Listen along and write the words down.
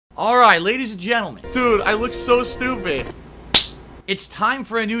Alright, ladies and gentlemen. Dude, I look so stupid. It's time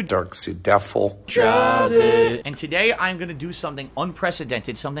for a new Darksydephil. And today I'm going to do something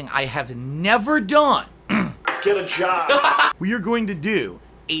unprecedented, something I have never done. Get a job. We are going to do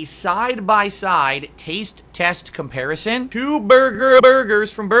a side-by-side taste test comparison. Two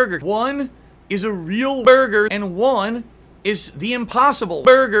burgers from Burger. One is a real burger and one is the impossible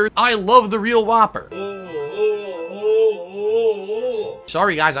burger. I love the real Whopper.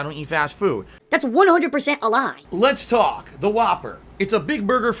 Sorry guys, I don't eat fast food. That's 100% a lie. Let's talk. The Whopper. It's a big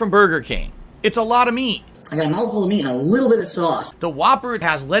burger from Burger King. It's a lot of meat. I got a mouthful of meat and a little bit of sauce. The Whopper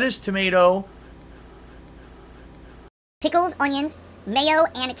has lettuce, tomato, pickles, onions, mayo,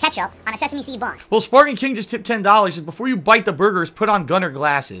 and ketchup on a sesame seed bun. Well, Spartan King just tipped $10. Before you bite the burgers, put on gunner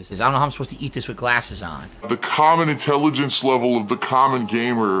glasses. I don't know how I'm supposed to eat this with glasses on. The common intelligence level of the common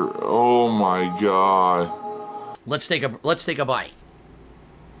gamer. Oh my god. Let's take a bite.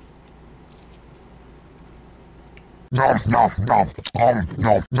 The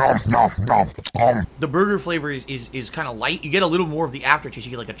burger flavor is kind of light. You get a little more of the aftertaste. You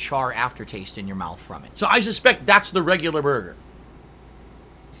get like a char aftertaste in your mouth from it. So I suspect that's the regular burger.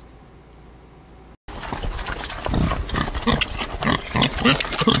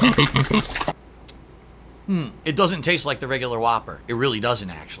 It doesn't taste like the regular Whopper. It really doesn't,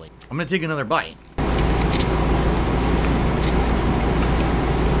 actually. I'm gonna take another bite.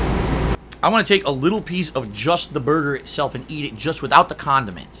 I want to take a little piece of just the burger itself and eat it just without the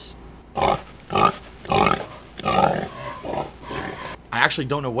condiments. I actually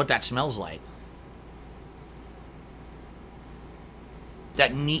don't know what that smells like.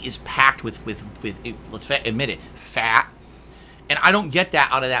 That meat is packed with let's admit it, fat. And I don't get that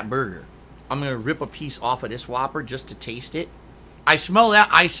out of that burger. I'm going to rip a piece off of this Whopper just to taste it. I smell that.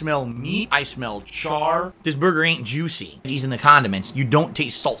 I smell meat. I smell char. This burger ain't juicy. These in the condiments. You don't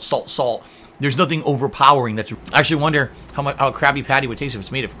taste salt. There's nothing overpowering. I actually wonder how a Krabby Patty would taste if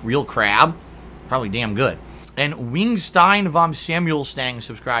it's made of real crab. Probably damn good. And Wingstein vom Samuelstang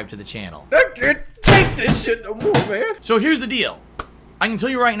subscribe to the channel. I can't take this shit no more, man. So here's the deal. I can tell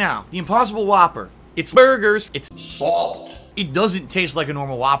you right now, the Impossible Whopper, it's burgers, it's salt. It doesn't taste like a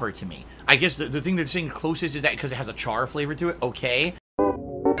normal Whopper to me. I guess the thing that's saying closest is that because it has a char flavor to it, okay.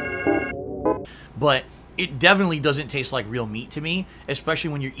 But it definitely doesn't taste like real meat to me,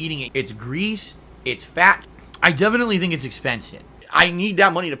 especially when you're eating it. It's grease, it's fat. I definitely think it's expensive. I need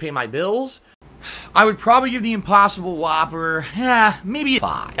that money to pay my bills. I would probably give the Impossible Whopper, maybe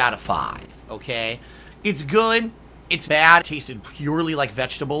 5 out of 5, okay? It's good. It's bad. It tasted purely like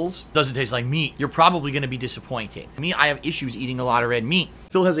vegetables. Doesn't taste like meat. You're probably going to be disappointed. Me, I have issues eating a lot of red meat.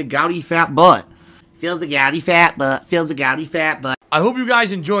 Phil has a gouty fat butt. Phil's a gouty fat butt. Phil's a gouty fat butt. I hope you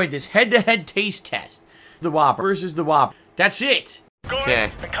guys enjoyed this head-to-head taste test. The Whopper versus the Whopper. That's it.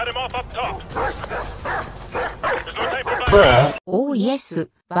 Okay. Cut him off up top. Oh yes,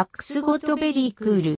 Bugs got very cool.